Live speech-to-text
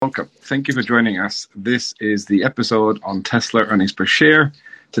welcome. Thank you for joining us. This is the episode on Tesla earnings per share.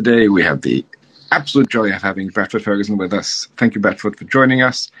 Today we have the absolute joy of having Bradford Ferguson with us. Thank you, Bradford, for joining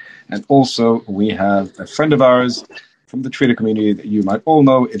us. And also we have a friend of ours from the trader community that you might all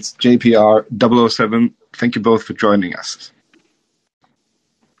know. It's JPR 007. Thank you both for joining us.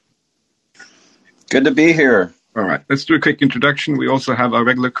 Good to be here. All right, let's do a quick introduction. We also have our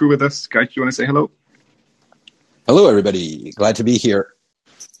regular crew with us. Guys, you want to say hello? Hello, everybody. Glad to be here.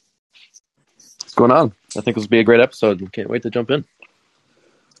 What's going on? I think this will be a great episode. Can't wait to jump in.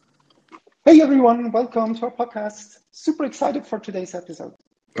 Hey, everyone. Welcome to our podcast. Super excited for today's episode.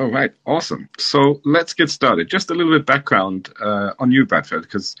 All right, awesome. So let's get started. Just a little bit of background on you, Bradford,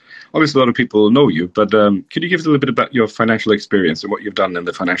 because obviously a lot of people know you, but could you give us a little bit about your financial experience and what you've done in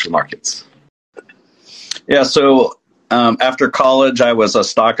the financial markets? Yeah, so after college, I was a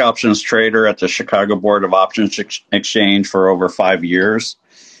stock options trader at the Chicago Board of Options Exchange for over 5 years.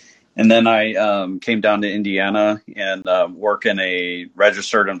 And then I came down to Indiana and work in a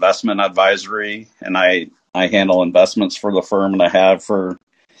registered investment advisory. And I handle investments for the firm, and I have for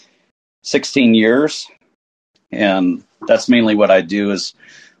 16 years. And that's mainly what I do, is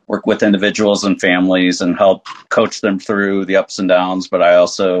work with individuals and families and help coach them through the ups and downs. But I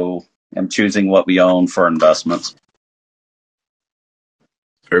also am choosing what we own for investments.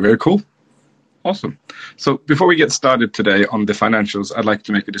 Very, very cool. Awesome. So before we get started today on the financials, I'd like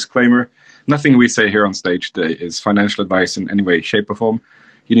to make a disclaimer. Nothing we say here on stage today is financial advice in any way, shape, or form.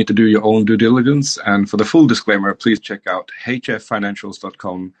 You need to do your own due diligence. And for the full disclaimer, please check out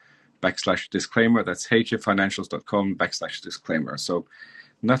hffinancials.com/disclaimer. That's hffinancials.com/disclaimer. So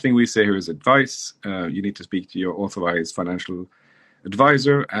nothing we say here is advice. You need to speak to your authorized financial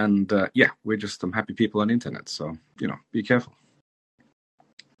advisor. And we're just some happy people on the internet. So, be careful.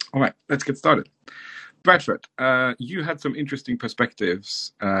 All right, let's get started. Bradford, you had some interesting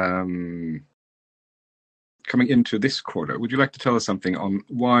perspectives coming into this quarter. Would you like to tell us something on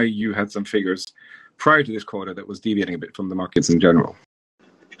why you had some figures prior to this quarter that was deviating a bit from the markets in general?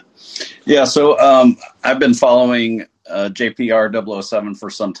 Yeah, so I've been following JPR 007 for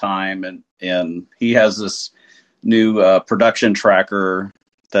some time, and he has this new production tracker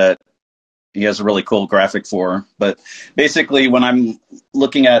that he has a really cool graphic for. But basically, when I'm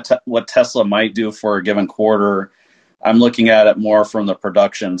looking at what Tesla might do for a given quarter, I'm looking at it more from the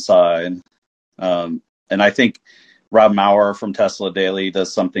production side. And I think Rob Maurer from Tesla Daily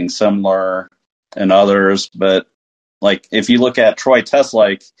does something similar, and others. But like, if you look at Troy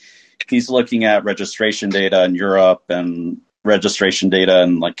Teslike, he's looking at registration data in Europe and registration data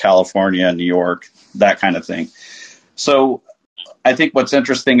in like California and New York, that kind of thing. So I think what's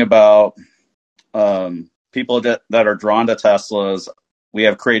interesting about people that are drawn to Teslas, we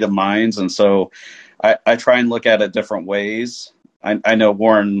have creative minds, and so I try and look at it different ways. I know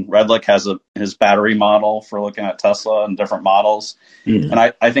Warren Redlich has his battery model for looking at Tesla and different models, and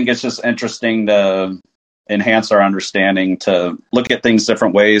I think it's just interesting to enhance our understanding, to look at things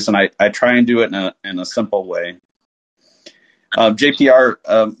different ways, and I try and do it in a simple way. JPR,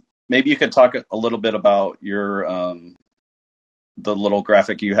 maybe you could talk a little bit about your the little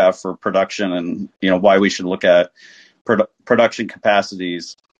graphic you have for production, and why we should look at production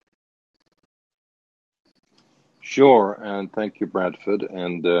capacities. Sure, and thank you, Bradford,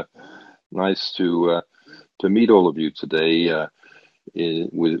 and nice to meet all of you today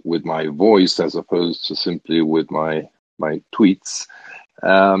with my voice as opposed to simply with my tweets.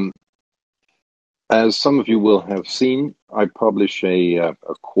 As some of you will have seen, I publish a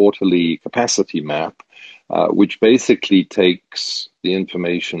quarterly capacity map, which basically takes the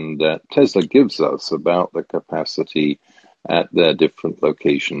information that Tesla gives us about the capacity at their different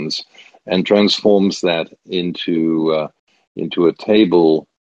locations and transforms that into a table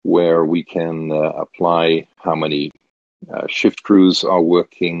where we can apply how many shift crews are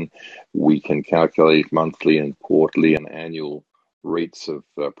working. We can calculate monthly and quarterly and annual rates of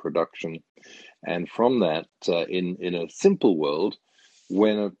production. And from that, in a simple world,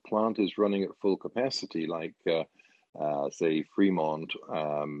 when a plant is running at full capacity, like say Fremont,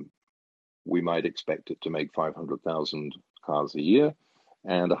 we might expect it to make 500,000 cars a year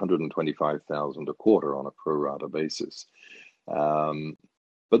and 125,000 a quarter on a pro rata basis. But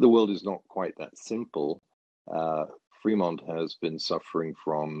the world is not quite that simple. Fremont has been suffering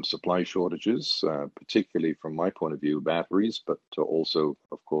from supply shortages, particularly from my point of view, batteries, but also,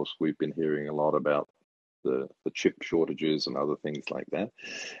 of course, we've been hearing a lot about the chip shortages and other things like that.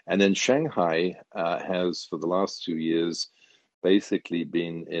 And then Shanghai has, for the last 2 years, basically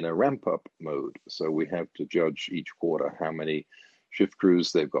been in a ramp-up mode. So we have to judge each quarter how many shift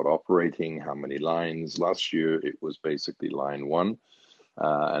crews they've got operating, how many lines. Last year, it was basically line one.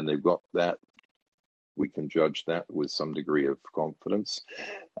 and they've got that. We can judge that with some degree of confidence.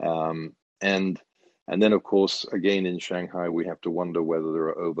 And then, of course, again, in Shanghai, we have to wonder whether there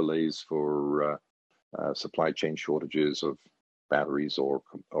are overlays for supply chain shortages of batteries or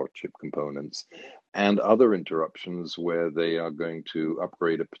chip components and other interruptions where they are going to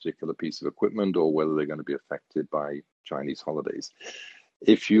upgrade a particular piece of equipment or whether they're going to be affected by Chinese holidays.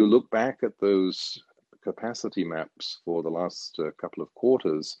 If you look back at those capacity maps for the last couple of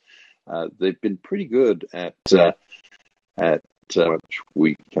quarters, they've been pretty good at what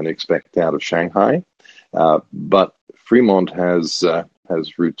we can expect out of Shanghai, but Fremont has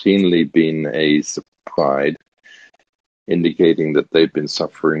routinely been a surprise, indicating that they've been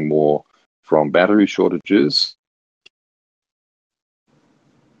suffering more from battery shortages,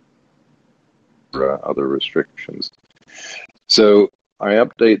 or other restrictions. So I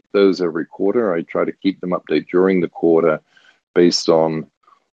update those every quarter. I try to keep them updated during the quarter based on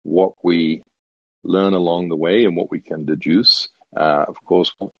what we learn along the way and what we can deduce. Of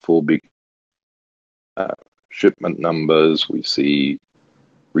course, full big shipment numbers. We see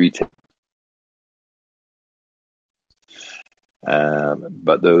retail,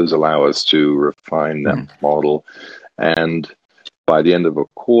 but those allow us to refine that model. And by the end of a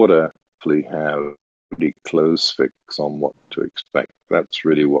quarter, we have a pretty close fix on what to expect. That's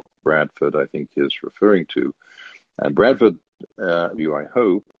really what Bradford, I think, is referring to. And Bradford, you, I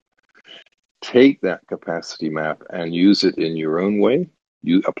hope, take that capacity map and use it in your own way.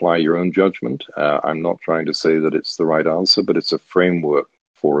 You apply your own judgment. I'm not trying to say that it's the right answer, but it's a framework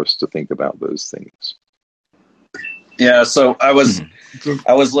for us to think about those things. Yeah, so I was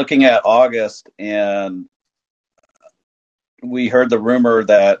looking at August, and we heard the rumor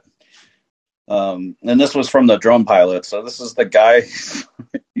that, and this was from the drone pilot. So this is the guy,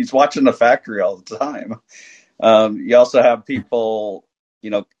 he's watching the factory all the time. You also have people,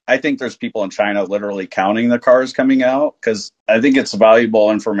 I think there's people in China literally counting the cars coming out because I think it's valuable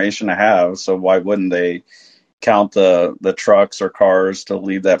information to have. So why wouldn't they count the trucks or cars to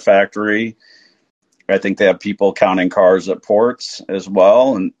leave that factory? I think they have people counting cars at ports as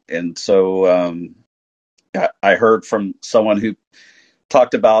well. And so I heard from someone who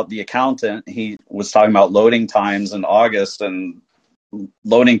talked about the accountant. He was talking about loading times in August, and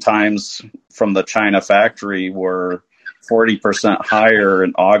loading times from the China factory were 40% higher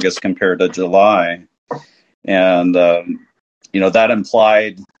in August compared to July. And, that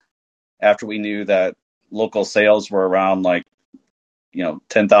implied, after we knew that local sales were around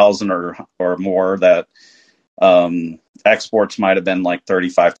 10,000 or more, that exports might have been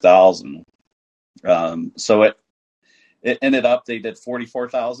 35,000. So it ended up, they did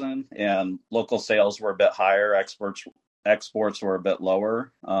 44,000 and local sales were a bit higher. Exports were a bit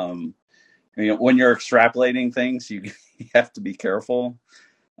lower. When you're extrapolating things, you have to be careful.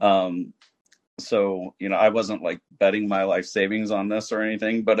 So, I wasn't betting my life savings on this or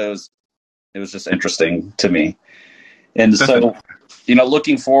anything, but it was just interesting to me. And so,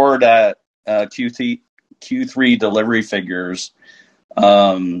 looking forward at Q3 delivery figures,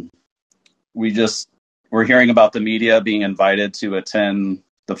 we're hearing about the media being invited to attend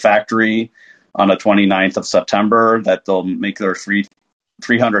the factory on the 29th of September, that they'll make their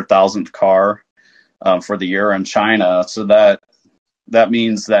 300,000th car for the year in China. So that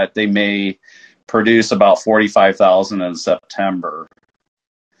means that they may produce about 45,000 in September.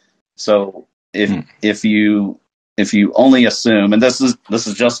 So if you only assume, and this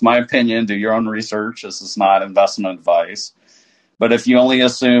is just my opinion, do your own research. This is not investment advice. But if you only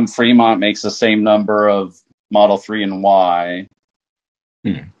assume Fremont makes the same number of Model 3 and Y,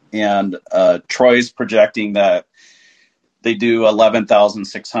 and Troy's projecting that they do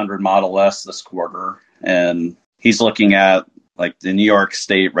 11,600 Model S this quarter, and he's looking at the New York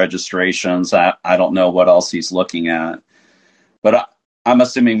State registrations. I don't know what else he's looking at, but I'm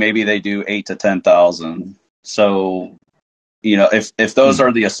assuming maybe they do 8 to 10,000. So, if those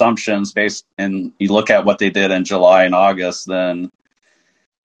are the assumptions based, and you look at what they did in July and August, then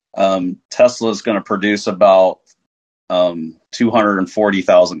Tesla is going to produce about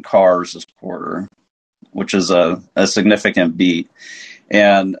 240,000 cars this quarter, which is a significant beat.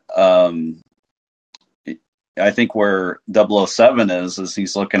 And I think where 007 is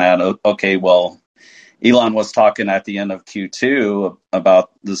he's looking at, okay, well, Elon was talking at the end of Q2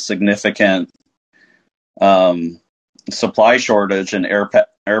 about the significant supply shortage in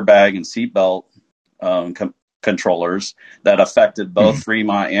airbag and seatbelt controllers that affected both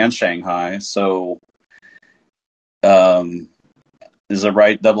Fremont and Shanghai. So is it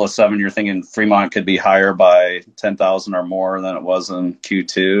right, 007, you're thinking Fremont could be higher by 10,000 or more than it was in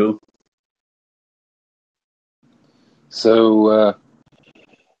Q2? So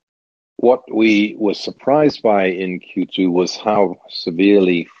what we were surprised by in Q2 was how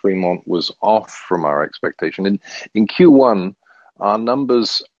severely Fremont was off from our expectation. In Q1, our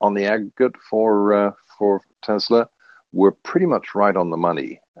numbers on the aggregate for Tesla were pretty much right on the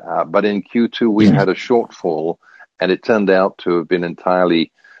money. But in Q2, we had a shortfall, and it turned out to have been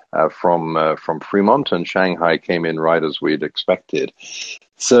entirely from Fremont, and Shanghai came in right as we'd expected.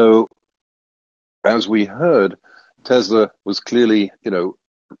 So, as we heard, Tesla was clearly,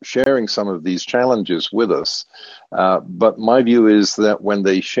 sharing some of these challenges with us. But my view is that when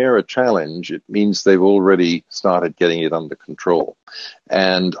they share a challenge, it means they've already started getting it under control.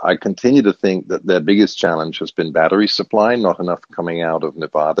 And I continue to think that their biggest challenge has been battery supply, not enough coming out of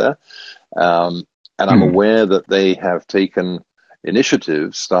Nevada. And I'm aware that they have taken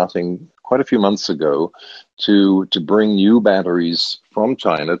initiatives starting quite a few months ago to bring new batteries from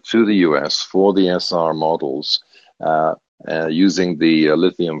China to the US for the SR models, using the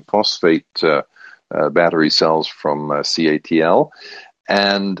lithium phosphate battery cells from CATL.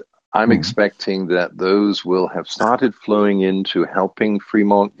 And I'm expecting that those will have started flowing into helping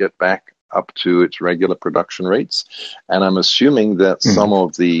Fremont get back up to its regular production rates. And I'm assuming that some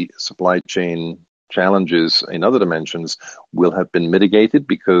of the supply chain challenges in other dimensions will have been mitigated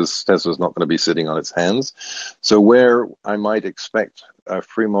because Tesla's not going to be sitting on its hands. So where I might expect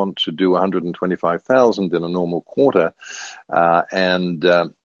Fremont to do 125,000 in a normal quarter,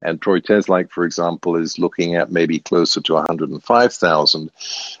 and Troy Teslike, for example, is looking at maybe closer to 105,000.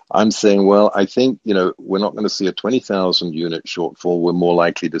 I'm saying, well, I think, we're not going to see a 20,000 unit shortfall. We're more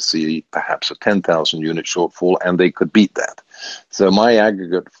likely to see perhaps a 10,000 unit shortfall, and they could beat that. So my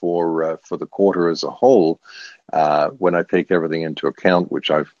aggregate for the quarter as a whole, when I take everything into account, which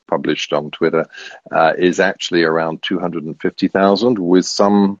I've published on Twitter, is actually around 250,000 with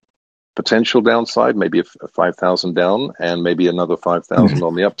some potential downside, maybe a 5,000 down, and maybe another 5,000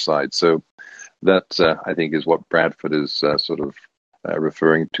 on the upside. So that, I think, is what Bradford is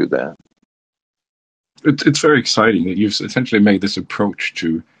referring to there. It's very exciting that you've essentially made this approach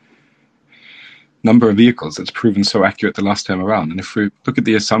to number of vehicles that's proven so accurate the last time around. And if we look at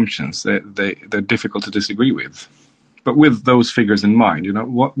the assumptions, they're difficult to disagree with. But with those figures in mind,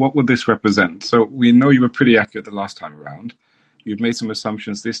 what would this represent? So we know you were pretty accurate the last time around. You've made some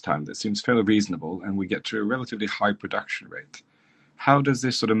assumptions this time that seems fairly reasonable, and we get to a relatively high production rate. How does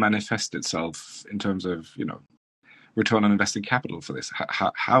this sort of manifest itself in terms of, return on invested capital for this?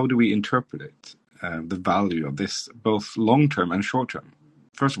 How do we interpret it, the value of this, both long-term and short-term?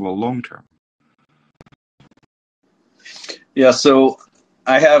 First of all, long-term. Yeah, so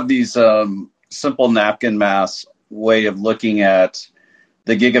I have these simple napkin math way of looking at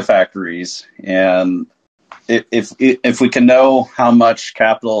the gigafactories, and if we can know how much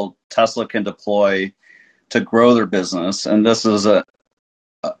capital Tesla can deploy to grow their business, and this is an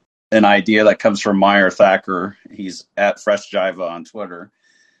idea that comes from Meyer Thacker. He's at Fresh Jiva on Twitter,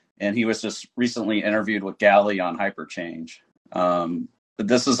 and he was just recently interviewed with Galley on Hyperchange. But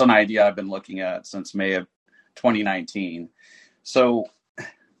this is an idea I've been looking at since May of 2019. So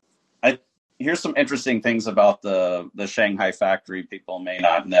here's some interesting things about the Shanghai factory people may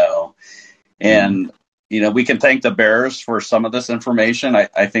not know. And, we can thank the bears for some of this information.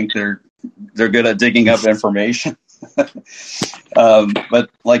 I think they're good at digging up information. But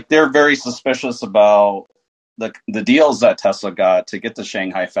they're very suspicious about the deals that Tesla got to get the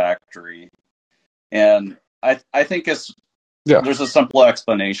Shanghai factory. And I think there's a simple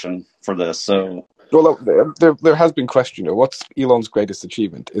explanation for this. So, well, there has been question. What's Elon's greatest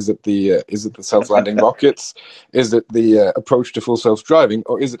achievement? Is it the self-landing rockets? Is it the approach to full self-driving,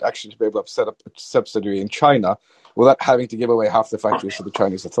 or is it actually to be able to set up a subsidiary in China without having to give away half the factories to the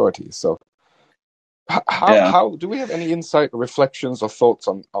Chinese authorities? So, how do we have any insight or reflections or thoughts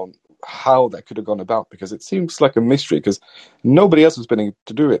on how that could have gone about? Because it seems like a mystery, because nobody else has been able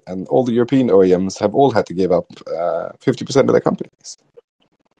to do it, and all the European OEMs have all had to give up 50% of their companies.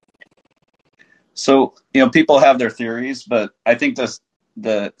 So, people have their theories, but I think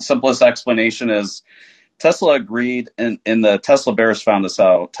the simplest explanation is Tesla agreed, and the Tesla Bears found this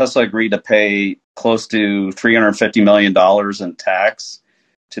out, Tesla agreed to pay close to $350 million in tax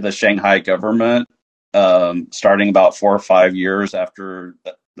to the Shanghai government, starting about 4 or 5 years after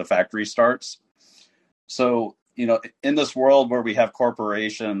the factory starts. So, in this world where we have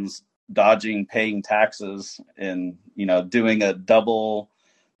corporations dodging paying taxes and, doing a double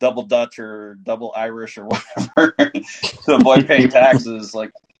Dutch or double Irish or whatever to avoid paying taxes,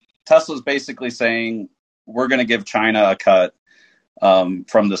 Tesla's basically saying, we're going to give China a cut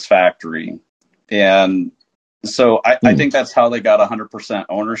from this factory. And so I think that's how they got 100%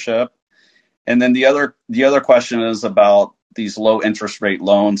 ownership. And then the other question is about these low interest rate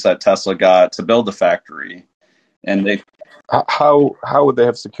loans that Tesla got to build the factory. And they How would they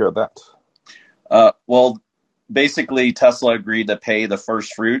have secured that? well, basically Tesla agreed to pay the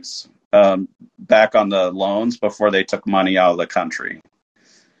first fruits back on the loans before they took money out of the country.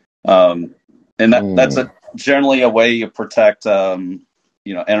 And that's generally a way you protect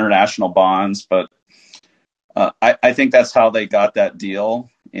international bonds, but I think that's how they got that deal.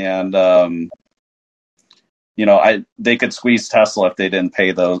 And they could squeeze Tesla if they didn't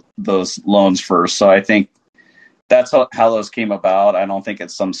pay those loans first. So I think that's how those came about. I don't think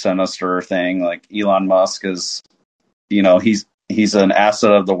it's some sinister thing. Like Elon Musk is, he's an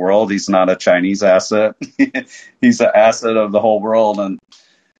asset of the world. He's not a Chinese asset. He's an asset of the whole world. And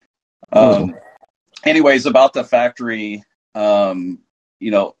anyways, about the factory,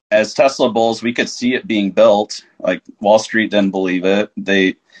 as Tesla bulls, we could see it being built. Like Wall Street didn't believe it.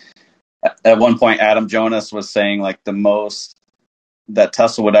 At one point, Adam Jonas was saying like the most that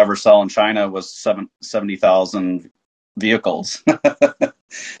Tesla would ever sell in China was 70,000 vehicles.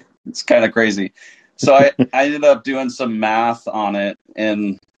 It's kind of crazy. So I ended up doing some math on it.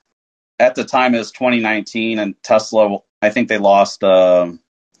 And at the time it was 2019 and Tesla, I think they lost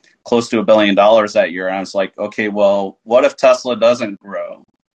close to $1 billion that year. And I was like, okay, well, what if Tesla doesn't grow?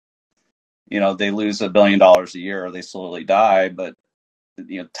 They lose $1 billion a year, or they slowly die. But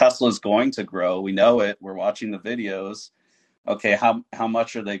Tesla's going to grow. We know it. We're watching the videos. Okay, how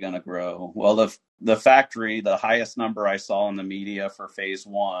much are they going to grow? Well, the factory, the highest number I saw in the media for phase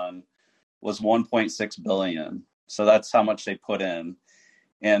 1 was 1.6 billion. So that's how much they put in.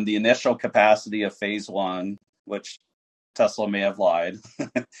 And the initial capacity of phase 1, which Tesla may have lied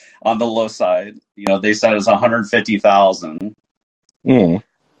on the low side, they said it's 150,000.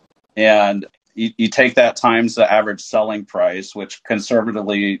 And you take that times the average selling price, which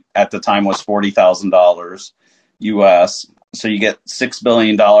conservatively at the time was $40,000 US. So you get $6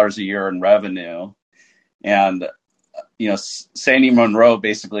 billion a year in revenue. And, Sandy Munro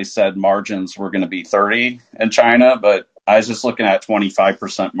basically said margins were going to be 30 in China, but I was just looking at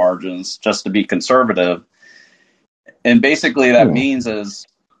 25% margins just to be conservative. And basically that means is,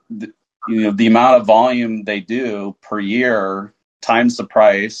 the amount of volume they do per year times the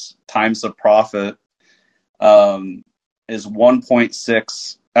price times the profit is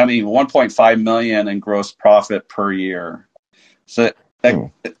 1.5 million in gross profit per year. So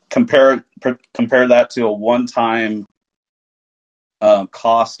compare that to a one-time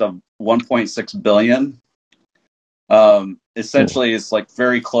cost of 1.6 billion. Essentially, it's like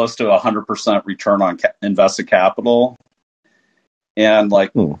very close to 100% return on invested capital. And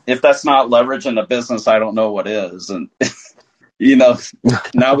if that's not leverage in a business, I don't know what is. And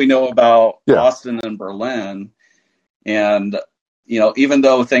now we know about Austin and Berlin, and even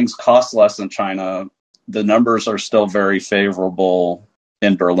though things cost less in China, the numbers are still very favorable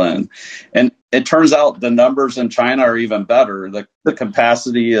in Berlin. And it turns out the numbers in China are even better. The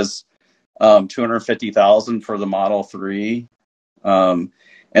capacity is 250,000 for the Model 3. And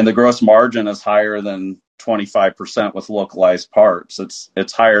the gross margin is higher than 25% with localized parts.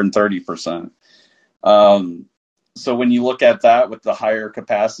 It's higher than 30%. So when you look at that with the higher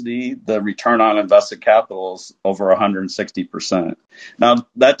capacity, the return on invested capital is over 160%. Now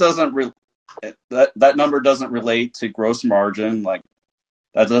that that number doesn't relate to gross margin. Like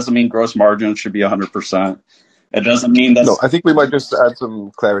that doesn't mean gross margin should be 100%. It doesn't mean that. No, I think we might just add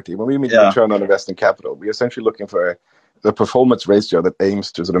some clarity. When we mean return on invested capital, we're essentially looking for the performance ratio that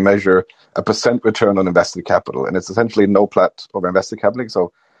aims to sort of measure a percent return on invested capital. And it's essentially NOPLAT over invested capital.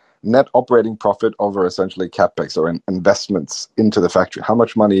 So net operating profit over essentially CapEx or investments into the factory. How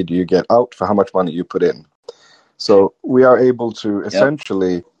much money do you get out for how much money you put in? So we are able to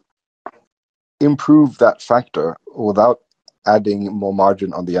essentially improve that factor without adding more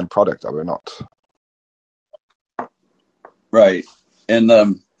margin on the end product, are we not? Right. And,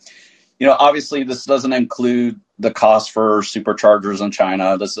 obviously this doesn't include the cost for superchargers in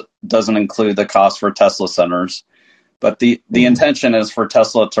China. This doesn't include the cost for Tesla centers. But the intention is for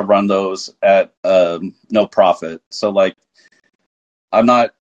Tesla to run those at no profit. So, I'm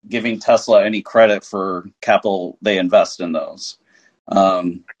not giving Tesla any credit for capital they invest in those.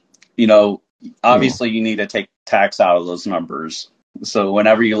 Obviously you need to take tax out of those numbers. So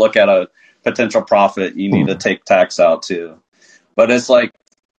whenever you look at a potential profit, you need to take tax out too. But it's like,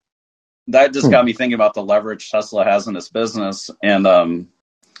 that just got me thinking about the leverage Tesla has in its business. And when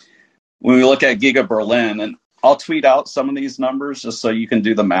we look at Giga Berlin, and I'll tweet out some of these numbers just so you can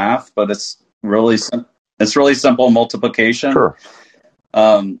do the math, but it's really simple multiplication. Sure.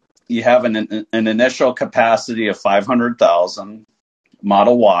 You have an initial capacity of 500,000.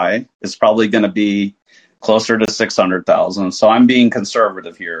 Model Y is probably going to be closer to 600,000. So I'm being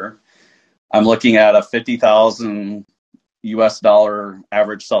conservative here. I'm looking at a 50,000 US dollar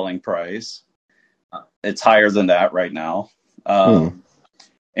average selling price. It's higher than that right now. And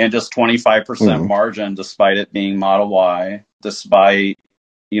just 25% margin, despite it being Model Y, despite,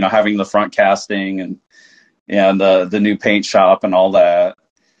 having the front casting and the new paint shop and all that.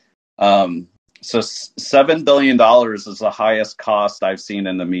 So $7 billion is the highest cost I've seen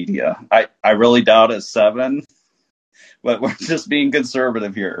in the media. I really doubt it's 7, but we're just being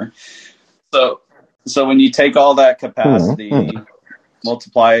conservative here. So when you take all that capacity,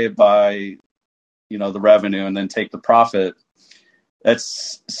 multiply it by, the revenue, and then take the profit,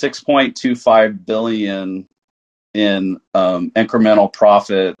 that's $6.25 billion in incremental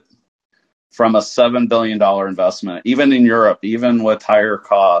profit from a $7 billion investment, even in Europe, even with higher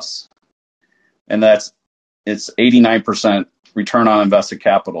costs. And it's 89% return on invested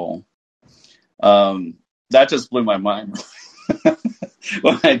capital. That just blew my mind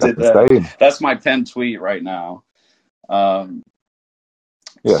when I did that. That's my pinned tweet right now.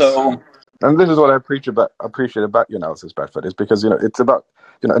 Yes. So, and this is what I appreciate about your analysis, Bradford, is because it's about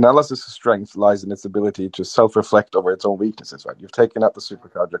analysis of strength lies in its ability to self-reflect over its own weaknesses. Right? You've taken out the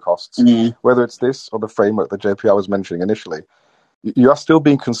supercharger costs, whether it's this or the framework that JPR was mentioning initially. You are still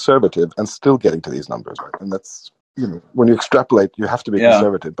being conservative and still getting to these numbers, right? And that's when you extrapolate, you have to be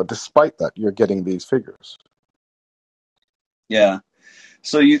conservative. But despite that, you're getting these figures. Yeah.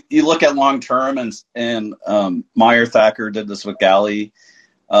 So you look at long term, and Meyer Thacker did this with Galley.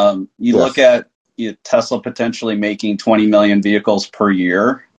 Look at Tesla potentially making 20 million vehicles per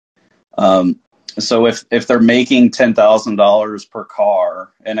year. So if they're making $10,000 per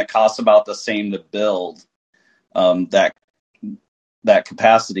car and it costs about the same to build that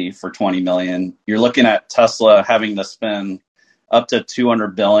capacity for 20 million, you're looking at Tesla having to spend up to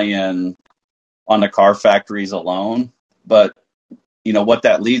 $200 billion on the car factories alone. But what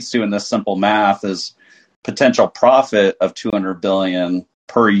that leads to in this simple math is potential profit of $200 billion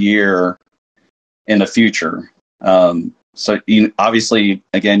per year in the future. So obviously,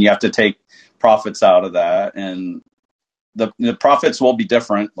 again, you have to take profits out of that, and the profits will be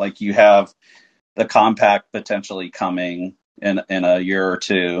different. Like you have the compact potentially coming in a year or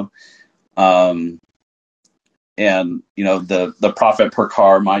two, and the profit per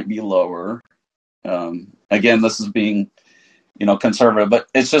car might be lower. Again, this is being conservative, but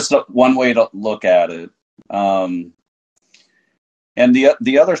it's just one way to look at it. And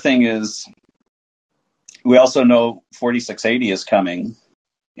the other thing is, we also know 4680 is coming,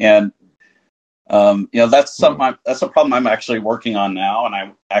 and that's something that's a problem I'm actually working on now, and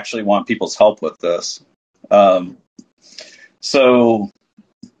I actually want people's help with this.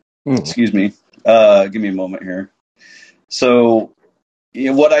 Excuse me, give me a moment here. So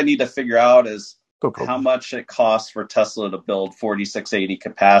what I need to figure out is how much it costs for Tesla to build 4680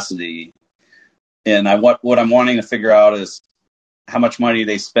 capacity, and what I'm wanting to figure out is how much money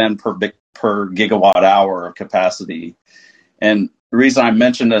they spend per gigawatt hour of capacity. And the reason I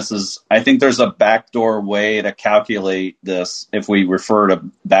mention this is I think there's a backdoor way to calculate this if we refer to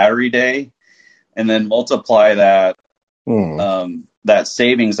battery day, and then multiply that that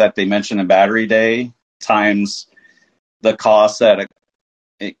savings that they mentioned in battery day times the cost that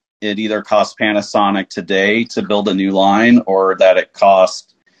it either costs Panasonic today to build a new line, or that it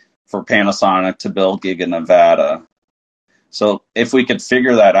costs for Panasonic to build Giga Nevada. So if we could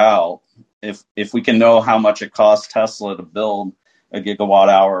figure that out, if we can know how much it costs Tesla to build a gigawatt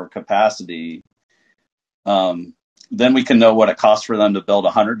hour of capacity, then we can know what it costs for them to build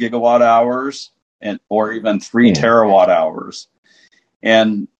 100 gigawatt hours or even 3 terawatt hours.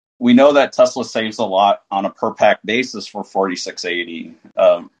 And we know that Tesla saves a lot on a per pack basis for 4680.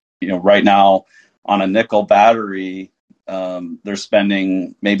 Right now on a nickel battery, they're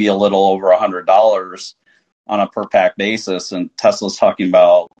spending maybe a little over $100 on a per pack basis, and Tesla's talking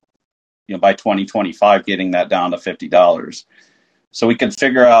about by 2025 getting that down to $50. So we could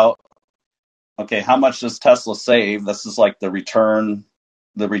figure out, okay, how much does Tesla save? This is like the return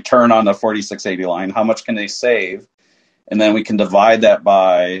on the 4680 line. How much can they save? And then we can divide that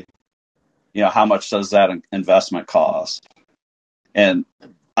by how much does that investment cost? And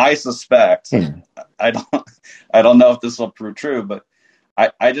I suspect, I don't know if this will prove true, but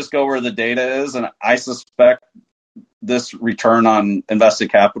I just go where the data is, and I suspect this return on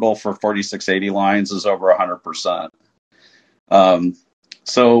invested capital for 4680 lines is over 100%.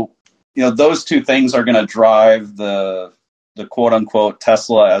 So those two things are going to drive the quote unquote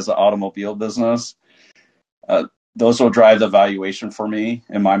Tesla as an automobile business. Those will drive the valuation for me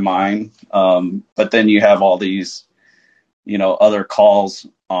in my mind. But then you have all these, other calls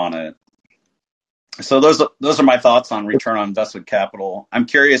on it. So those are my thoughts on return on invested capital. I'm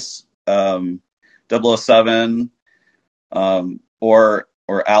curious, 007, or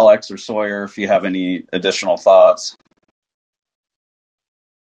Alex or Sawyer, if you have any additional thoughts.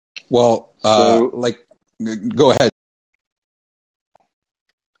 Well, go ahead.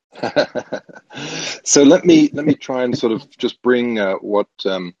 So let me try and sort of just bring what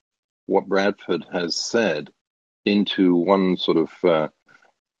Bradford has said into one sort of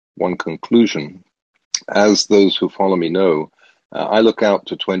one conclusion. As those who follow me know, I look out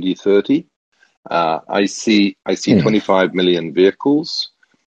to 2030. I see 25 million vehicles.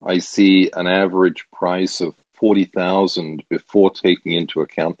 I see an average price of 40,000 before taking into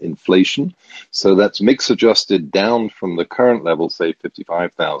account inflation. So that's mix adjusted down from the current level, say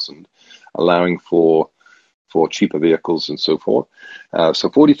 55,000, allowing for cheaper vehicles and so forth. So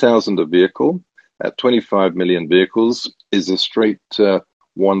 40,000 a vehicle at 25 million vehicles is a straight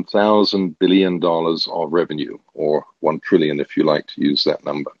 $1,000 billion of revenue, or 1 trillion if you like to use that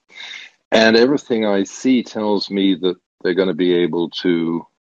number. And everything I see tells me that they're going to be able to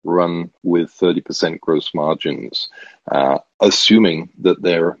run with 30% gross margins, assuming that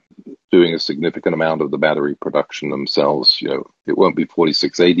they're doing a significant amount of the battery production themselves. You know, it won't be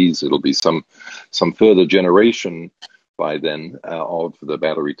 4680s. It'll be some further generation by then of the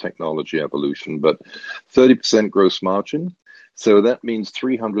battery technology evolution, but 30% gross margin. So that means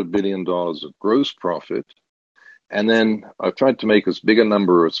 $300 billion of gross profit. And then I've tried to make as big a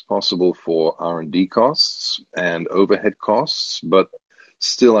number as possible for R&D costs and overhead costs, but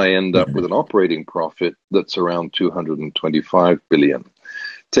still I end up with an operating profit that's around 225 billion.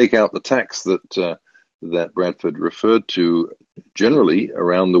 Take out the tax that Bradford referred to, generally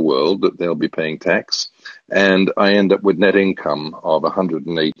around the world that they'll be paying tax, and I end up with net income of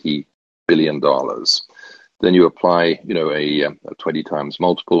 $180 billion. Then you apply, a 20 times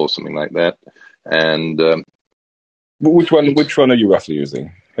multiple or something like that, and which one are you roughly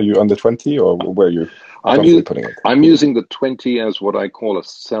using? Are you on the 20, or where are you putting it? I'm using the 20 as what I call a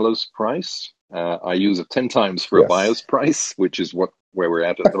seller's price. I use it 10 times for a buyer's price, which is where we're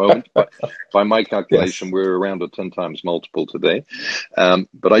at the moment. But by my calculation, we're around a 10 times multiple today.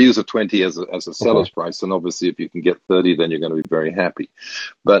 But I use a 20 as a seller's price, and obviously, if you can get 30, then you're going to be very happy.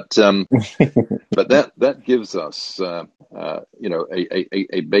 But but that gives us a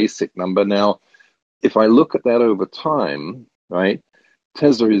basic number. Now, if I look at that over time, right?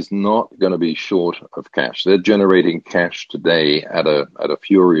 Tesla is not going to be short of cash. They're generating cash today at a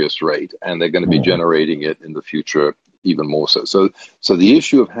furious rate, and they're going to be generating it in the future even more so. So the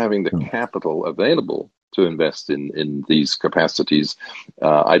issue of having the capital available to invest in these capacities,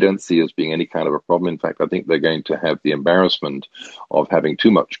 I don't see as being any kind of a problem. In fact, I think they're going to have the embarrassment of having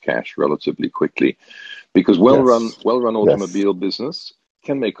too much cash relatively quickly, because well-run automobile business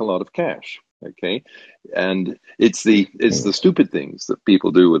can make a lot of cash. Okay, and it's the stupid things that people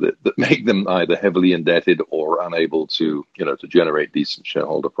do with it that make them either heavily indebted or unable to generate decent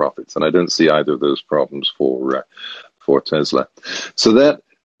shareholder profits. And I don't see either of those problems for Tesla. So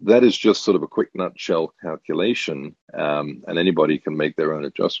that is just sort of a quick nutshell calculation, and anybody can make their own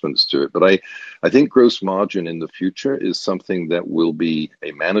adjustments to it. But I think gross margin in the future is something that will be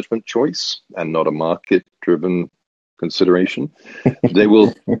a management choice and not a market-driven consideration. They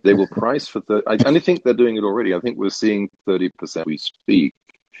will price for I think they're doing it already. I think we're seeing 30% we speak.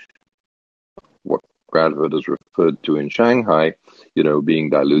 What Bradford has referred to in Shanghai, being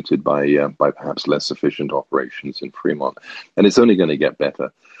diluted by perhaps less efficient operations in Fremont, and it's only going to get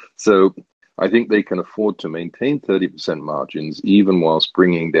better. So I think they can afford to maintain 30% margins even whilst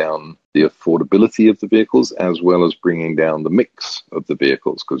bringing down the affordability of the vehicles, as well as bringing down the mix of the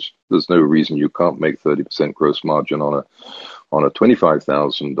vehicles, because there's no reason you can't make 30% gross margin on a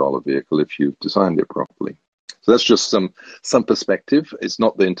 $25,000 vehicle if you've designed it properly. So that's just some perspective. It's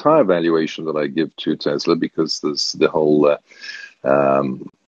not the entire valuation that I give to Tesla, because there's the whole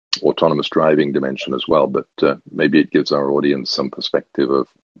autonomous driving dimension as well. But maybe it gives our audience some perspective of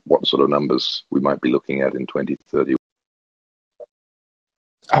what sort of numbers we might be looking at in 2030.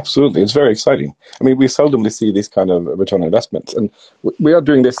 Absolutely. It's very exciting. I mean, we seldomly see this kind of return on investment, and we are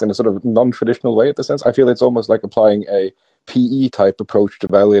doing this in a sort of non-traditional way, in the sense. I feel it's almost like applying a PE type approach to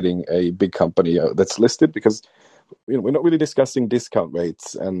evaluating a big company that's listed, because we're not really discussing discount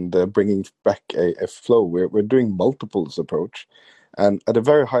rates and bringing back a flow. We're doing multiples approach, and at a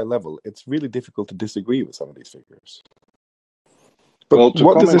very high level, it's really difficult to disagree with some of these figures. But well, to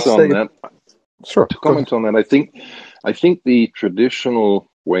what does this comment say? on that, Sure. To comment on that, I think the traditional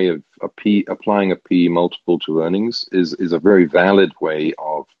way of applying a P multiple to earnings is a very valid way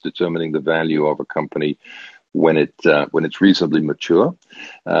of determining the value of a company when it's reasonably mature.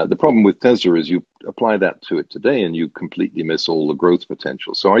 The problem with Tesla is you apply that to it today and you completely miss all the growth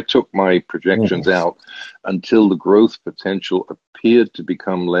potential. So I took my projections out until the growth potential appeared to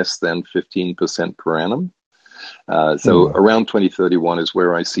become less than 15% per annum. So around 2031 is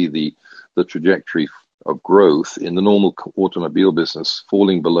where I see the trajectory of growth in the normal automobile business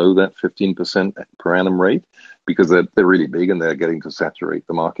falling below that 15% per annum rate, because they're really big and they're getting to saturate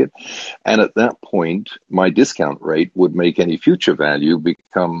the market. And at that point, my discount rate would make any future value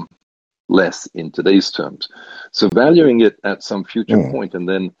become less in today's terms. So valuing it at some future point and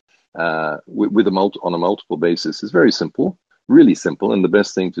then with on a multiple basis is very simple. Really simple, and the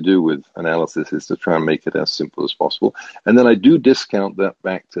best thing to do with analysis is to try and make it as simple as possible. And then I do discount that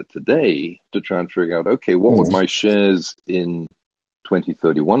back to today to try and figure out, okay, what would my shares in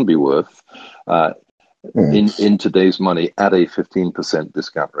 2031 be worth in today's money at a 15%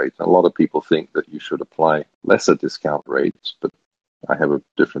 discount rate? And a lot of people think that you should apply lesser discount rates, but I have a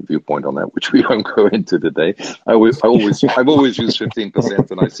different viewpoint on that, which we won't go into today. I've always used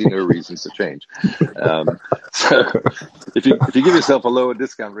 15%, and I see no reason to change. So if you give yourself a lower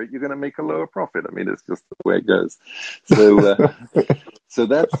discount rate, you're going to make a lower profit. I mean, it's just the way it goes. So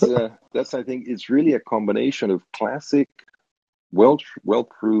that's I think it's really a combination of classic, well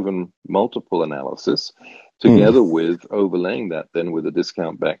proven multiple analysis, together with overlaying that then with a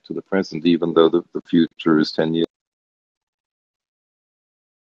discount back to the present, even though the future is 10 years.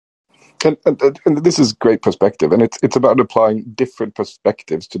 And this is great perspective, and it's about applying different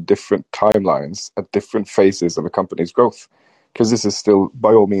perspectives to different timelines at different phases of a company's growth, because this is still,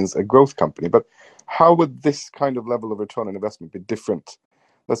 by all means, a growth company. But how would this kind of level of return on investment be different,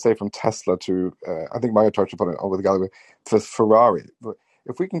 let's say, from Tesla to, I think Mario touched upon it with Gallagher, to Ferrari? But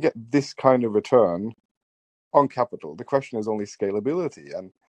if we can get this kind of return on capital, the question is only scalability.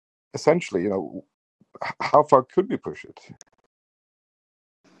 And essentially, how far could we push it?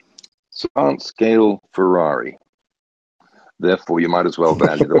 So can't scale Ferrari. Therefore, you might as well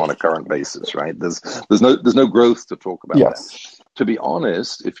value them on a current basis, right? There's no growth to talk about that. To be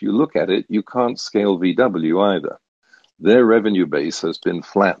honest, if you look at it, you can't scale VW either. Their revenue base has been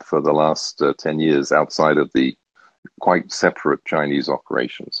flat for the last 10 years outside of the quite separate Chinese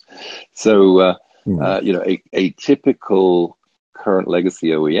operations. So, a typical current legacy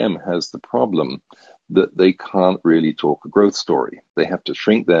OEM has the problem that they can't really talk a growth story. They have to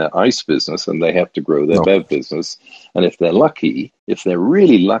shrink their ICE business and they have to grow their BEV business. And if they're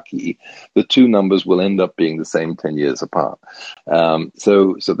really lucky, the two numbers will end up being the same 10 years apart.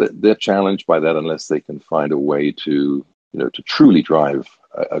 So they're challenged by that unless they can find a way to truly drive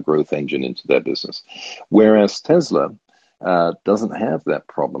a growth engine into their business. Whereas Tesla doesn't have that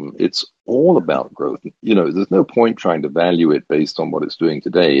problem. It's all about growth. There's no point trying to value it based on what it's doing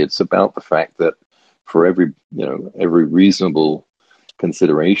today. It's about the fact that for every reasonable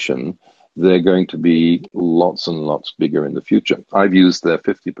consideration, they're going to be lots and lots bigger in the future. I've used their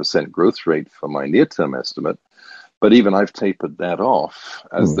 50% growth rate for my near-term estimate, but even I've tapered that off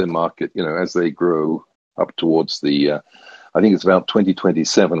as the market, as they grow up towards I think it's about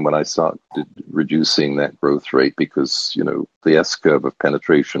 2027 when I start reducing that growth rate, because the S-curve of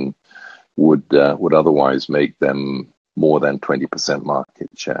penetration would otherwise make them more than 20% market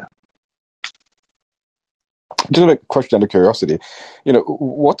share. Just a question out of curiosity,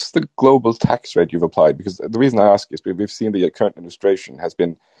 what's the global tax rate you've applied? Because the reason I ask is we've seen the current administration has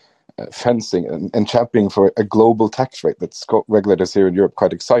been fencing and championing for a global tax rate that's got regulators here in Europe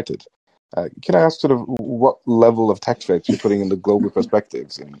quite excited. Can I ask sort of what level of tax rates you're putting in the global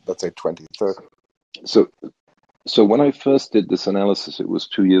perspectives in, let's say, 2030? So when I first did this analysis, it was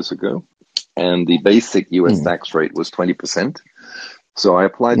 2 years ago, and the basic US tax rate was 20%. So I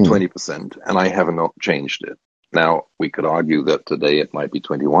applied 20%, and I have not changed it. Now, we could argue that today it might be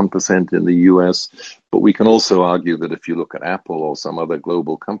 21% in the US, but we can also argue that if you look at Apple or some other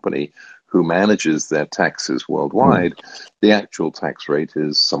global company who manages their taxes worldwide, the actual tax rate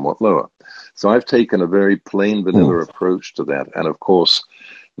is somewhat lower. So I've taken a very plain vanilla approach to that. And of course,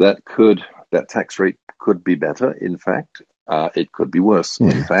 that tax rate could be better, in fact. It could be worse,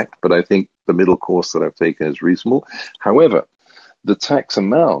 in fact. But I think the middle course that I've taken is reasonable. However, the tax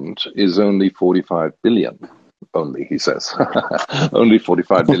amount is only 45 billion. Only, he says. Only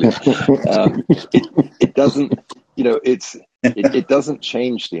 45 billion. It doesn't, it doesn't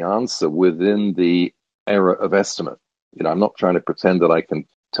change the answer within the era of estimate. I'm not trying to pretend that I can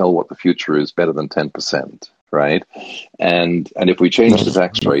tell what the future is better than 10%, right? And if we change the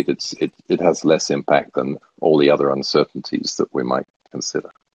tax rate, it has less impact than all the other uncertainties that we might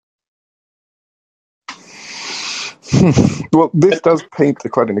consider. Well, this does paint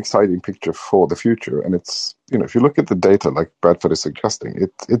quite an exciting picture for the future, and it's, if you look at the data, like Bradford is suggesting,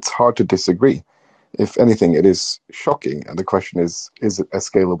 it's hard to disagree. If anything, it is shocking, and the question is it as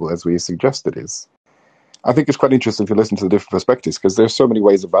scalable as we suggest it is? I think it's quite interesting to listen to the different perspectives, because there's so many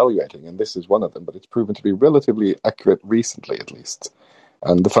ways of evaluating, and this is one of them, but it's proven to be relatively accurate recently, at least.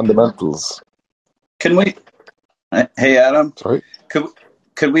 And the fundamentals... Can we? Hey, Adam. Sorry?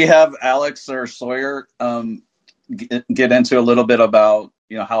 Could we have Alex or Sawyer get into a little bit about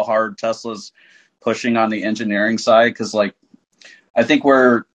how hard Tesla's pushing on the engineering side? Because I think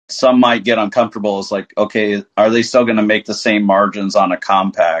where some might get uncomfortable is okay, are they still going to make the same margins on a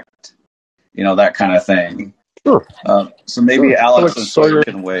compact? That kind of thing. Sure. So maybe Sure. Alex and Sawyer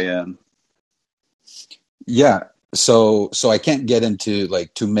can weigh in. Yeah. So I can't get into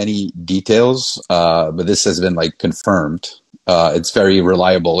too many details, but this has been confirmed. It's very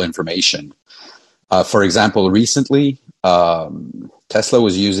reliable information. For example, recently, Tesla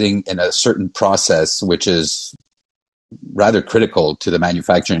was using in a certain process, which is rather critical to the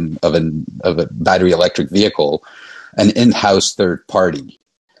manufacturing of a battery electric vehicle, an in-house third party.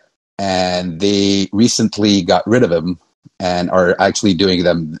 And they recently got rid of them and are actually doing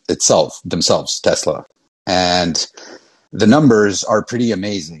them themselves, Tesla. And the numbers are pretty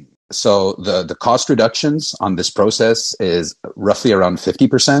amazing. So the cost reductions on this process is roughly around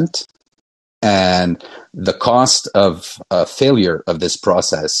 50%. And the cost of failure of this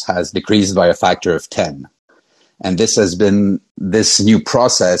process has decreased by a factor of 10. And this new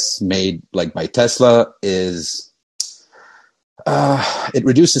process made by Tesla is, it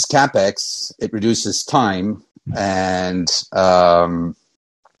reduces CapEx, it reduces time, and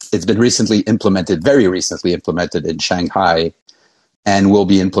it's been very recently implemented in Shanghai, and will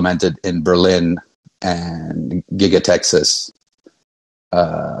be implemented in Berlin and Giga Texas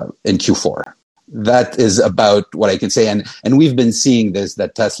in Q4. That is about what I can say. And we've been seeing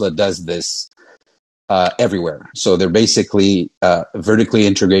that Tesla does this everywhere. So they're basically vertically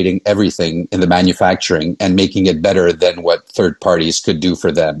integrating everything in the manufacturing and making it better than what third parties could do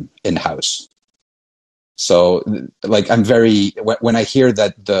for them in-house. So when I hear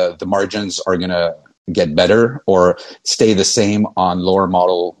that the margins are going to get better or stay the same on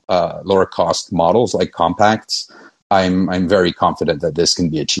lower cost models like compacts, I'm very confident that this can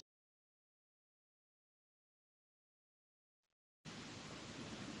be achieved.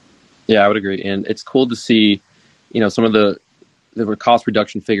 Yeah, I would agree. And it's cool to see, some of the cost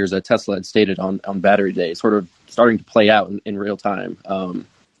reduction figures that Tesla had stated on Battery Day sort of starting to play out in real time,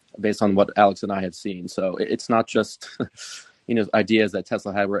 based on what Alex and I had seen. So it's not just, ideas that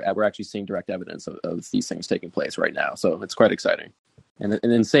Tesla had. We're actually seeing direct evidence of these things taking place right now. So it's quite exciting. And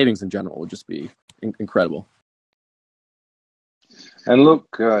then savings in general would just be incredible. And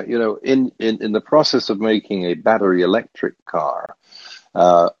look, in the process of making a battery electric car,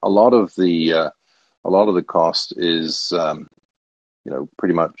 a lot of the cost is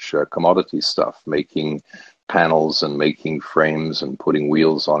pretty much commodity stuff, making panels and making frames and putting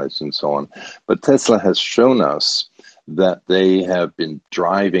wheels on it and so on. But Tesla has shown us that they have been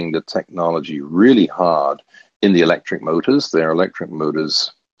driving the technology really hard in the electric motors. Their electric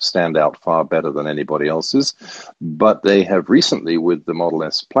motors stand out far better than anybody else's. But they have recently, with the Model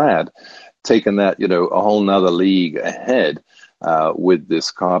S Plaid, taken that, a whole nother league ahead with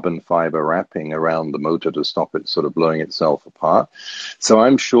this carbon fiber wrapping around the motor to stop it sort of blowing itself apart. So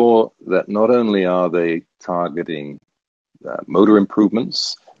I'm sure that not only are they targeting motor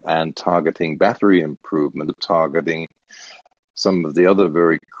improvements and targeting battery improvement, targeting some of the other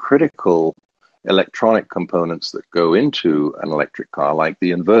very critical electronic components that go into an electric car, like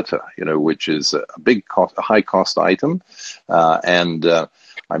the inverter, which is a big cost, a high cost item. And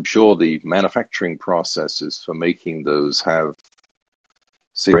I'm sure the manufacturing processes for making those have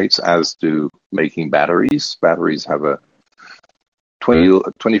rates, as do making batteries. Batteries have a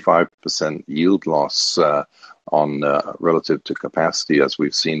 25% yield loss on relative to capacity, as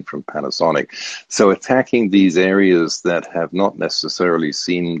we've seen from Panasonic. So attacking these areas that have not necessarily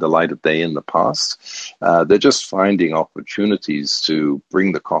seen the light of day in the past, they're just finding opportunities to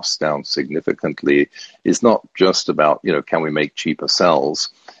bring the costs down significantly. It's not just about, can we make cheaper cells?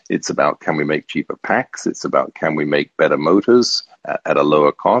 It's about, can we make cheaper packs? It's about, can we make better motors at a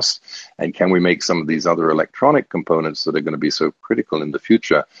lower cost? And can we make some of these other electronic components that are going to be so critical in the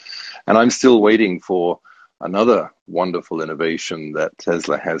future? And I'm still waiting for another wonderful innovation that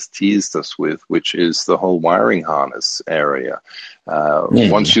Tesla has teased us with, which is the whole wiring harness area.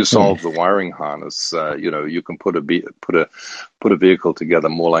 Once you solve the wiring harness, you can put a vehicle together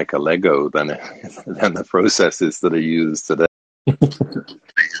more like a Lego than the processes that are used today.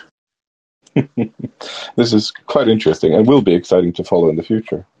 This is quite interesting and will be exciting to follow in the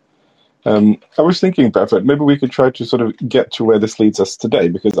future. I was thinking, Perfect, maybe we could try to sort of get to where this leads us today,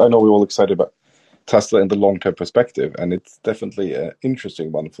 because I know we're all excited about Tesla in the long-term perspective, and it's definitely an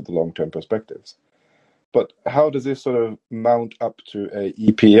interesting one for the long-term perspectives. But how does this sort of mount up to a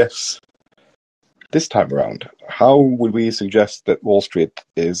EPS this time around? How would we suggest that Wall Street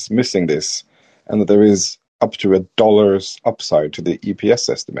is missing this, and that there is up to $1 upside to the EPS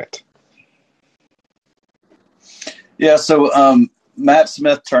estimate? Yeah, so Matt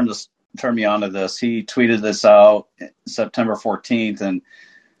Smith turned me on to this. He tweeted this out September 14th, and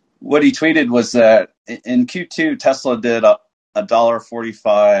what he tweeted was that in Q2, Tesla did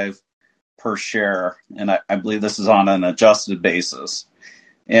 $1.45 per share, and I believe this is on an adjusted basis.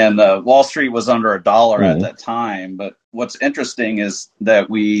 And Wall Street was under $1 at that time. But what's interesting is that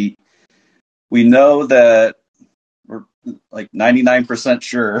we know that we're like 99%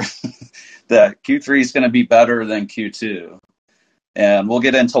 sure that Q3 is going to be better than Q2. And we'll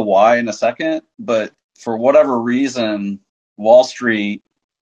get into why in a second. But for whatever reason, Wall Street,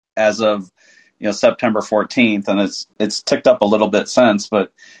 as of September 14th, and it's ticked up a little bit since,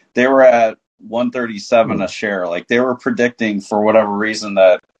 but they were at 137 a share. Like, they were predicting for whatever reason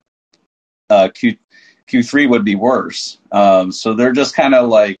that Q3 would be worse. So they're just kind of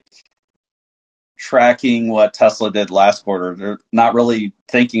like tracking what Tesla did last quarter. They're not really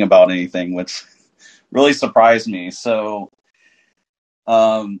thinking about anything, which really surprised me. So,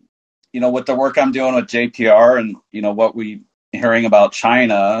 with the work I'm doing with JPR and, what we hearing about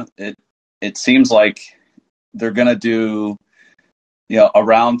China, it seems like they're going to do,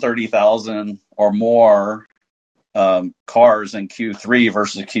 around 30,000 or more cars in Q3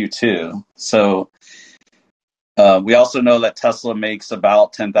 versus Q2. So we also know that Tesla makes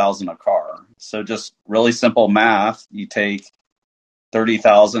about 10,000 a car. So just really simple math, you take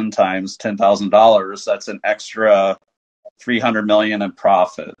 30,000 times $10,000, that's an extra $300 million in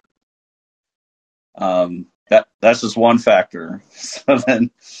profit. That's just one factor. So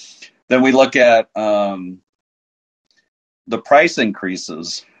then we look at the price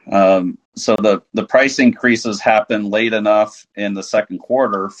increases. So the price increases happen late enough in the second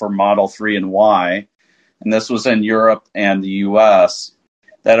quarter for Model 3 and Y, and this was in Europe and the US,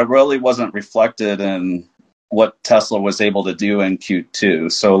 that it really wasn't reflected in what Tesla was able to do in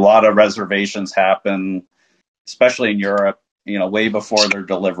Q2. So a lot of reservations happen, especially in Europe, way before they're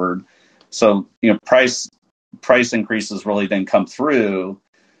delivered. So, price increases really didn't come through.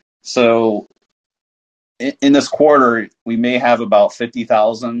 So in this quarter, we may have about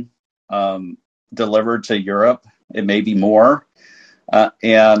 50,000 delivered to Europe. It may be more.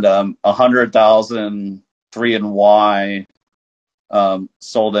 And 100,000 3 and Y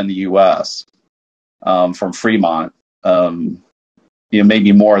sold in the U.S. From Fremont.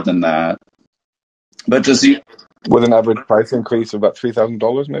 Maybe more than that. But just with an average price increase of about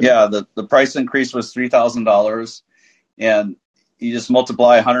 $3,000, maybe? Yeah, the price increase was $3,000, and you just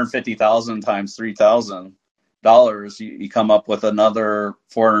multiply 150,000 times $3,000, you come up with another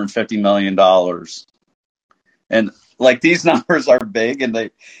 $450 million. And like, these numbers are big,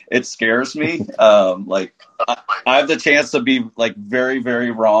 and it scares me. Like, I have the chance to be like very,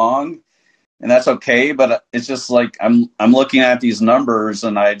 very wrong, and that's okay. But it's just like I'm looking at these numbers,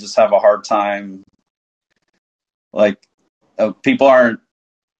 and I just have a hard time. Like, people aren't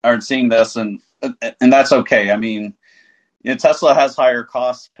seeing this, and that's okay. I mean, Tesla has higher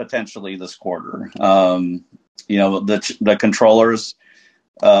costs potentially this quarter. The controllers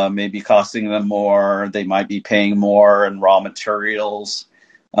may be costing them more. They might be paying more in raw materials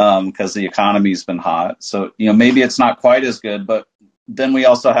because the economy's been hot. So, maybe it's not quite as good. But then we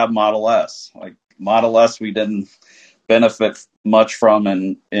also have Model S. Like, Model S, we didn't benefit much from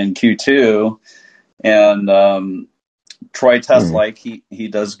in Q2. And Troy Teslike, he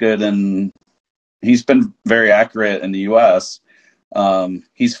does good, and he's been very accurate in the U.S.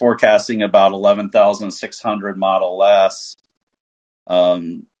 He's forecasting about 11,600 Model S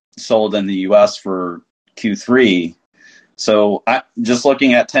sold in the U.S. for Q3. So just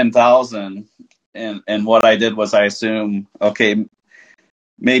looking at 10,000, and what I did was I assume, okay,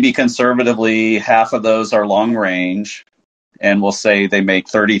 maybe conservatively half of those are long range, and we'll say they make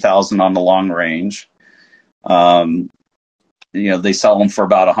 30,000 on the long range. They sell them for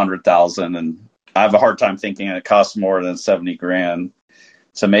about 100,000, and I have a hard time thinking it costs more than $70,000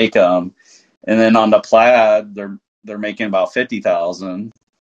 to make them. And then on the Plaid, they're making about 50,000.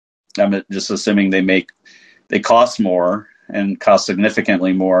 I'm just assuming they cost more and cost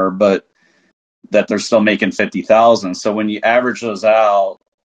significantly more, but that they're still making 50,000. So when you average those out,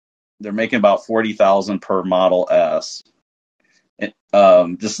 they're making about 40,000 per Model S.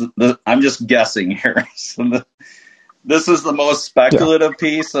 I'm just guessing here. So this is the most speculative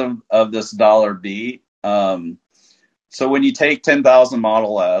piece of this dollar beat. So when you take 10,000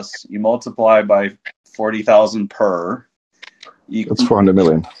 Model S, you multiply by 40,000 per, That's 400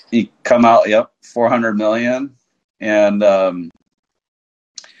 million. You come out, 400 million. And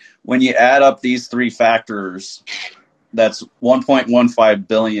when you add up these three factors, that's 1.15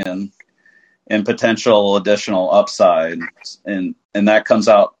 billion in potential additional upside, and that comes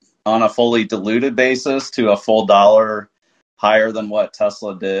out on a fully diluted basis to a full dollar higher than what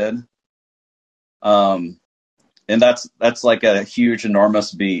Tesla did. And that's like a huge,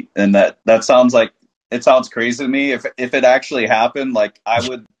 enormous beat. And that sounds like, it sounds crazy to me. If it actually happened, like I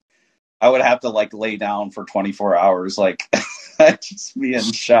would have to like lay down for 24 hours. Like I'd just be in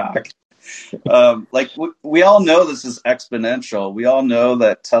shock. Like we all know this is exponential. We all know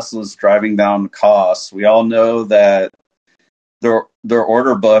that Tesla's driving down costs. We all know that their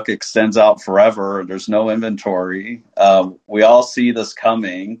order book extends out forever. There's no inventory. We all see this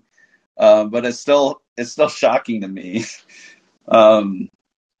coming, but it's still shocking to me. And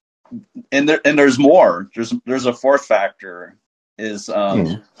there's more. There's a fourth factor. There's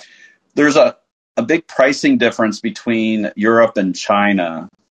a big pricing difference between Europe and China.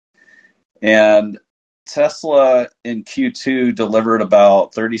 And Tesla in Q2 delivered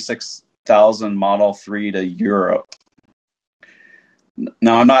about 36,000 Model 3 to Europe.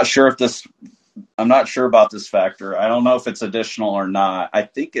 Now, I'm not sure about this factor. I don't know if it's additional or not. I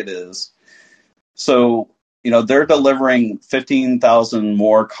think it is. So, they're delivering 15,000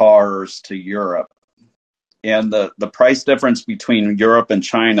 more cars to Europe. And the price difference between Europe and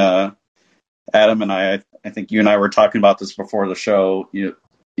China, Adam and I think you and I were talking about this before the show,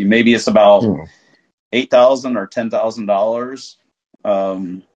 maybe it's about $8,000 or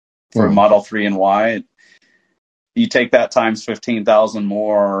 $10,000 for a Model 3 and Y. You take that times 15,000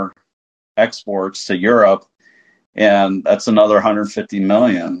 more exports to Europe, and that's another 150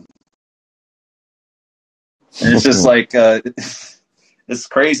 million. And it's just like it's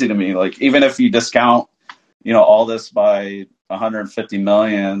crazy to me. Like even if you discount, all this by 150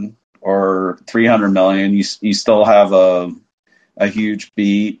 million or 300 million, you still have a huge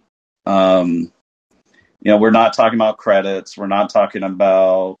beat. We're not talking about credits. We're not talking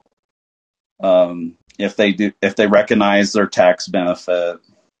about if they recognize their tax benefit.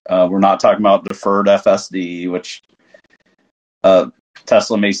 We're not talking about deferred FSD, which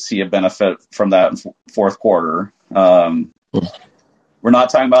Tesla may see a benefit from that in fourth quarter. We're not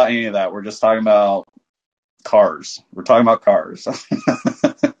talking about any of that. We're just talking about cars. We're talking about cars.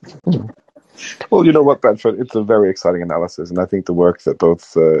 Well, you know what, Bradford? It's a very exciting analysis, and I think the work that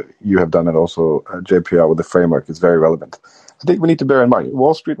both you have done and also JPR with the framework is very relevant. I think we need to bear in mind,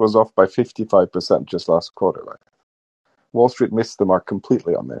 Wall Street was off by 55% just last quarter, right? Wall Street missed the mark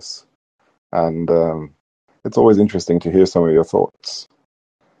completely on this. And it's always interesting to hear some of your thoughts.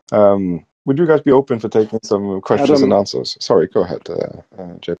 Would you guys be open for taking some questions and answers? Sorry, go ahead,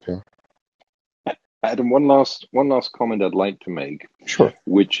 JPR. Adam, one last comment I'd like to make. Sure.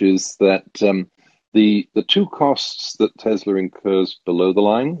 Which is that the two costs that Tesla incurs below the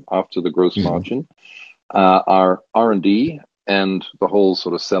line after the gross margin are R&D and the whole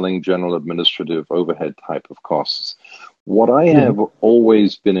sort of selling, general, administrative overhead type of costs. What I have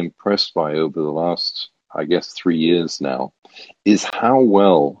always been impressed by over the last, I guess, 3 years now, is how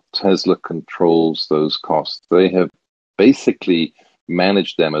well Tesla controls those costs. They have basically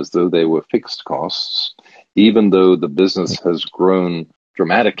managed them as though they were fixed costs, even though the business has grown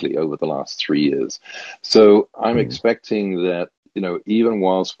dramatically over the last 3 years. So I'm expecting that, even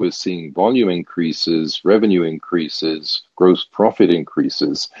whilst we're seeing volume increases, revenue increases, gross profit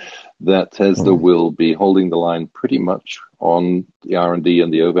increases, that Tesla will be holding the line pretty much on the R&D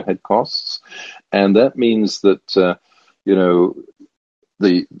and the overhead costs. And that means that,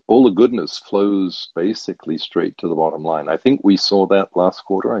 all the goodness flows basically straight to the bottom line. I think we saw that last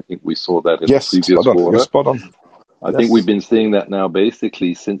quarter. I think we saw that in the previous quarter. Yes, spot on. I think we've been seeing that now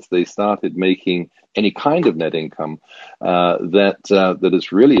basically since they started making any kind of net income, that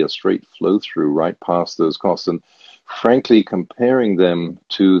is really a straight flow through right past those costs. And frankly, comparing them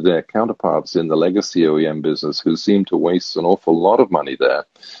to their counterparts in the legacy OEM business who seem to waste an awful lot of money there,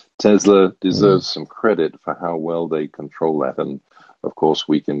 Tesla deserves some credit for how well they control that. And of course,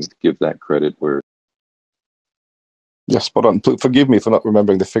 we can give that credit where. Yes, spot on. Forgive me for not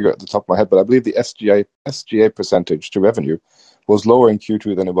remembering the figure at the top of my head, but I believe the SGA percentage to revenue was lower in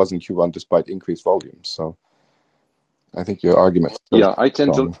Q2 than it was in Q1, despite increased volumes. So, I think your argument. Yeah, I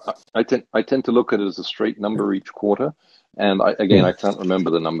tend to look at it as a straight number each quarter, And I can't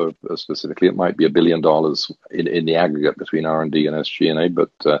remember the number specifically. It might be $1 billion in the aggregate between R&D and SG&A,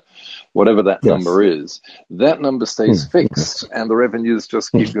 but whatever that number is, that number stays fixed, and the revenues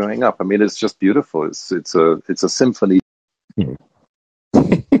just keep going up. I mean, it's just beautiful. It's a symphony.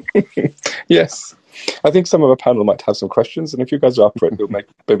 Yes. I think some of the panel might have some questions, and if you guys are up for it, we'll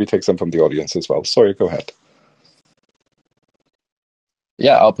maybe take some from the audience as well. Sorry, go ahead.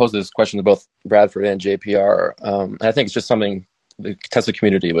 Yeah, I'll pose this question to both Bradford and JPR. I think it's just something the Tesla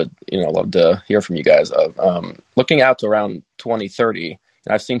community would, love to hear from you guys of. Looking out to around 2030,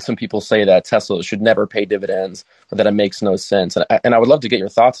 I've seen some people say that Tesla should never pay dividends, or that it makes no sense. And I would love to get your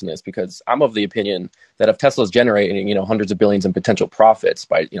thoughts on this, because I'm of the opinion that if Tesla is generating, hundreds of billions in potential profits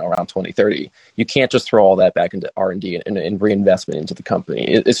by, around 2030, you can't just throw all that back into R&D and reinvestment into the company.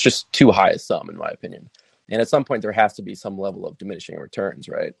 It's just too high a sum, in my opinion. And at some point, there has to be some level of diminishing returns,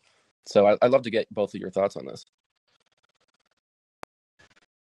 right? So I'd love to get both of your thoughts on this.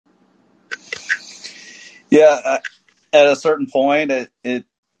 Yeah, at a certain point, if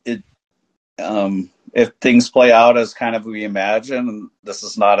things play out as kind of we imagine, and this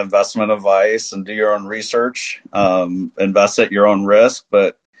is not investment advice, and do your own research, invest at your own risk,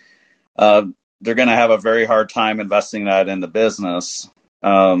 but they're going to have a very hard time investing that in the business.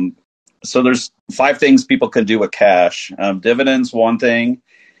 So there's 5 things people can do with cash. Dividends, one thing.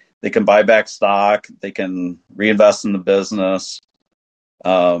 They can buy back stock. They can reinvest in the business.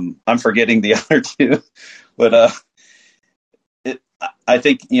 I'm forgetting the other 2, but I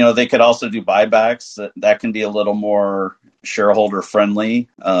think, they could also do buybacks. That can be a little more shareholder friendly.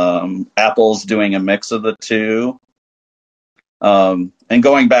 Apple's doing a mix of the 2. And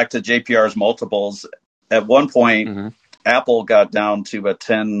going back to JPR's multiples, at one point, Apple got down to a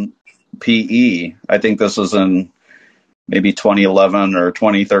 10 PE. I think this was in maybe 2011 or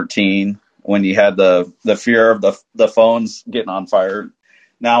 2013, when you had the fear of the phones getting on fire.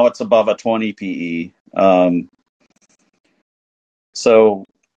 Now it's above a 20 PE. So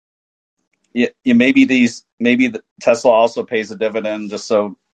maybe the Tesla also pays a dividend just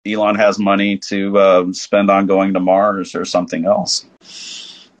so Elon has money to spend on going to Mars or something else.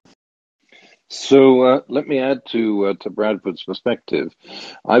 So let me add to Bradford's perspective.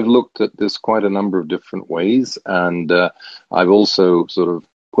 I've looked at this quite a number of different ways, and I've also sort of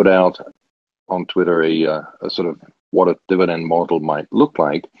put out on Twitter a sort of what a dividend model might look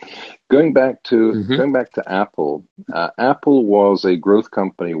like. Going back to Apple, Apple was a growth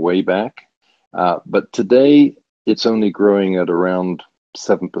company way back, but today it's only growing at around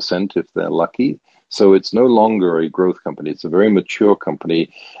 7% if they're lucky. So it's no longer a growth company. It's a very mature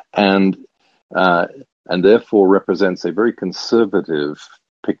company, and therefore represents a very conservative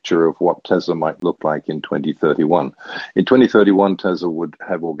picture of what Tesla might look like in 2031. In 2031, Tesla would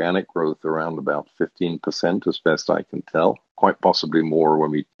have organic growth around about 15%, as best I can tell, quite possibly more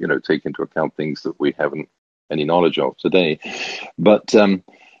when we, take into account things that we haven't any knowledge of today. But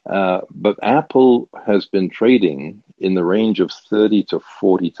Apple has been trading in the range of 30 to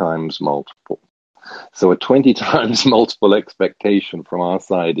 40 times multiple. So a 20 times multiple expectation from our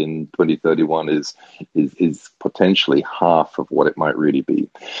side in 2031 is potentially half of what it might really be.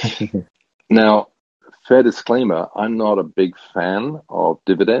 Now, fair disclaimer, I'm not a big fan of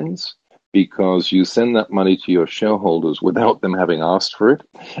dividends, because you send that money to your shareholders without them having asked for it,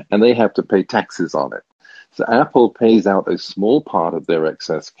 and they have to pay taxes on it. So Apple pays out a small part of their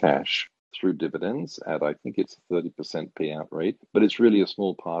excess cash through dividends at, I think it's a 30% payout rate, but it's really a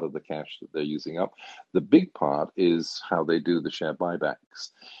small part of the cash that they're using up. The big part is how they do the share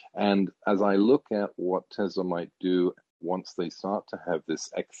buybacks. And as I look at what Tesla might do once they start to have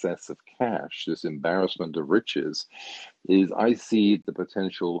this excess of cash, this embarrassment of riches, is I see the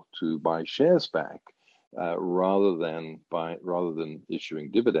potential to buy shares back rather than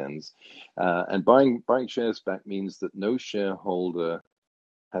issuing dividends. And buying shares back means that no shareholder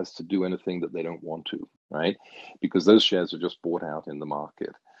has to do anything that they don't want to, right? Because those shares are just bought out in the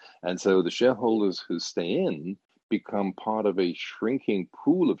market. And so the shareholders who stay in become part of a shrinking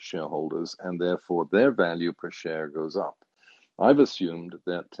pool of shareholders, and therefore their value per share goes up. I've assumed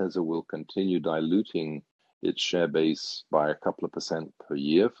that Tesla will continue diluting its share base by a couple of percent per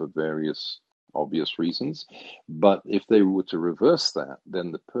year for various obvious reasons. But if they were to reverse that,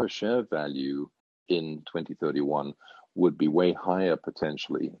 then the per share value in 2031 would be way higher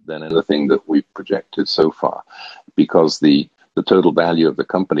potentially than anything that we've projected so far, because the total value of the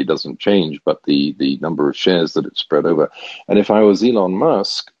company doesn't change, but the number of shares that it's spread over. And if I was Elon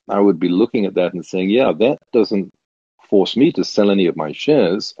Musk, I would be looking at that and saying, yeah, that doesn't force me to sell any of my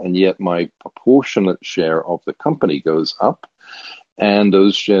shares, and yet my proportionate share of the company goes up, and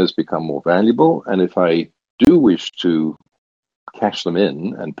those shares become more valuable. And if I do wish to cash them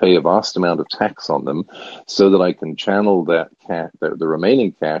in and pay a vast amount of tax on them so that I can channel that the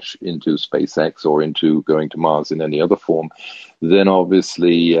remaining cash into SpaceX or into going to Mars in any other form, then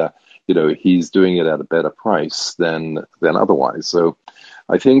obviously, he's doing it at a better price than otherwise. So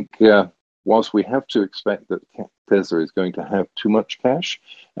I think whilst we have to expect that Tesla is going to have too much cash,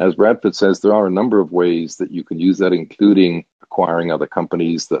 as Bradford says, there are a number of ways that you can use that, including acquiring other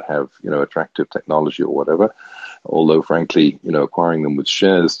companies that have, attractive technology or whatever. Although, frankly, acquiring them with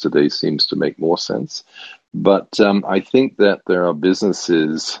shares today seems to make more sense. But I think that there are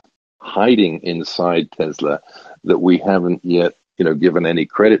businesses hiding inside Tesla that we haven't yet, given any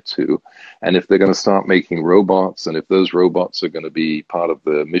credit to. And if they're going to start making robots, and if those robots are going to be part of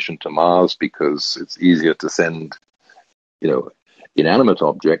the mission to Mars because it's easier to send, inanimate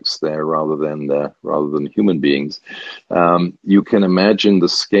objects there rather than human beings, you can imagine the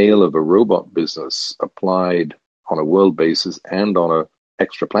scale of a robot business applied on a world basis and on a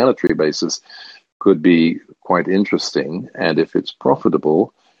extraplanetary basis could be quite interesting. And if it's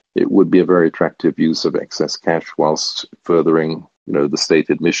profitable, it would be a very attractive use of excess cash whilst furthering, the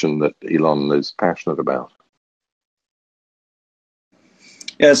stated mission that Elon is passionate about.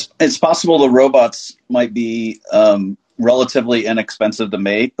 Yes, it's possible the robots might be relatively inexpensive to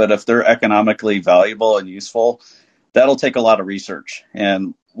make, but if they're economically valuable and useful, that'll take a lot of research.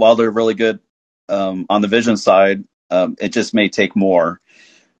 And while they're really good on the vision side, it just may take more.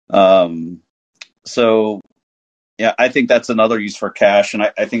 So, yeah, I think that's another use for cash, and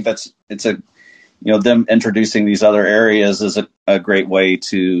I think them introducing these other areas is a great way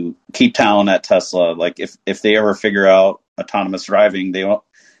to keep talent at Tesla. Like if they ever figure out autonomous driving, they don't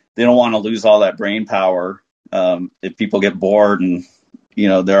want to lose all that brain power. If people get bored and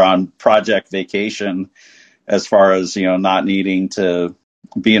they're on project vacation, as far as not needing to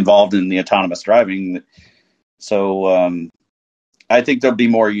be involved in the autonomous driving. So I think there'll be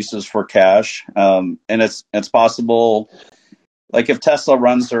more uses for cash, and it's possible. Like if Tesla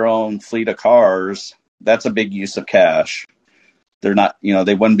runs their own fleet of cars, that's a big use of cash. They're not,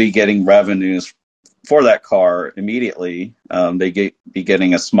 they wouldn't be getting revenues for that car immediately. Be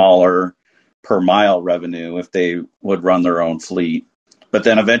getting a smaller per mile revenue if they would run their own fleet. But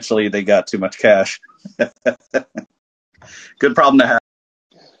then eventually they got too much cash. Good problem to have.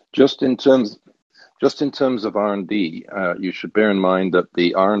 Just in terms of R&D, you should bear in mind that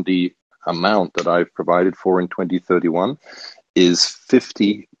the R&D amount that I've provided for in 2031 is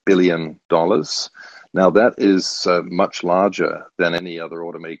 $50 billion. Now, that is much larger than any other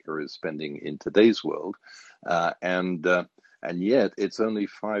automaker is spending in today's world. And yet it's only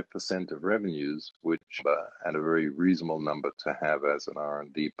 5% of revenues, which and a very reasonable number to have as an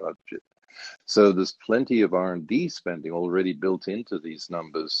R&D budget. So there's plenty of R&D spending already built into these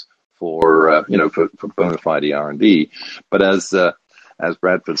numbers for bona fide R&D. But as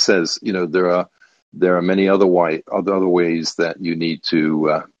Bradford says, there are many other ways that you need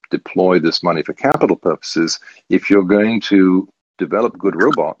to deploy this money for capital purposes. If you're going to develop good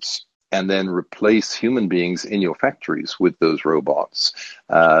robots and then replace human beings in your factories with those robots,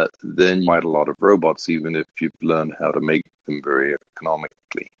 then you might a lot of robots, even if you've learned how to make them very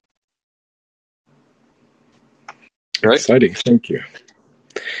economically. Right. Exciting. Thank you.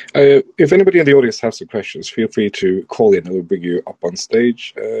 If anybody in the audience has some questions, feel free to call in and we'll bring you up on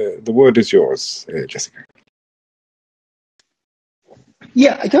stage. The word is yours, Jessica.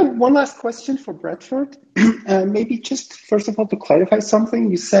 Yeah, I got one last question for Bradford. Maybe just first of all to clarify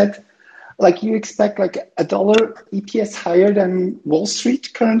something. You said you expect $1 EPS higher than Wall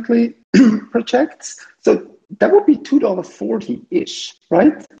Street currently projects. So that would be $2.40-ish,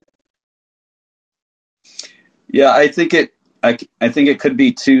 right? Yeah, I think it could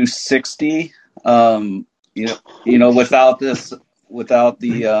be 260. Without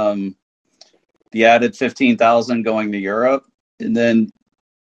the added 15,000 going to Europe, and then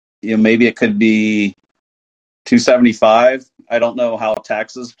maybe it could be 275. I don't know how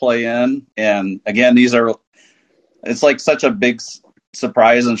taxes play in, and again, it's like such a big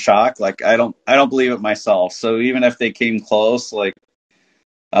surprise and shock. Like I don't believe it myself. So even if they came close,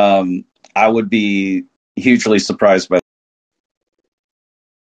 I would be hugely surprised by.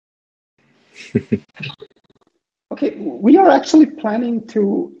 Okay, we are actually planning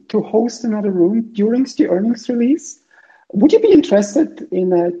to host another room during the earnings release. Would you be interested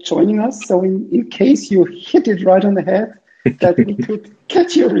in joining us? So in case you hit it right on the head, that we could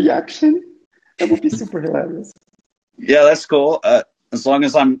get your reaction, that would be super hilarious. Yeah, that's cool. As long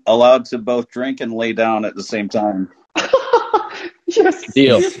as I'm allowed to both drink and lay down at the same time. Yes.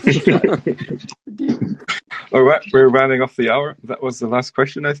 Deal. Deal. All right, we're rounding off the hour. That was the last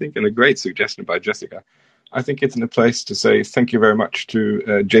question, I think, and a great suggestion by Jessica. I think it's in a place to say thank you very much to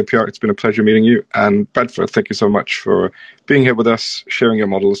JPR. It's been a pleasure meeting you. And Bradford, thank you so much for being here with us, sharing your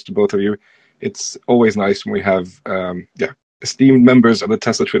models to both of you. It's always nice when we have esteemed members of the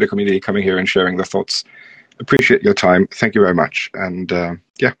Tesla Twitter community coming here and sharing their thoughts. Appreciate your time. Thank you very much. And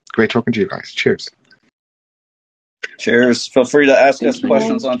great talking to you guys. Cheers. Cheers. Feel free to ask us you.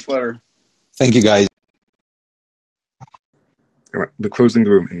 questions on Twitter. Thank you, guys. All right, we're closing the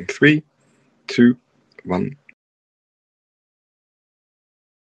room in 3, 2, 1.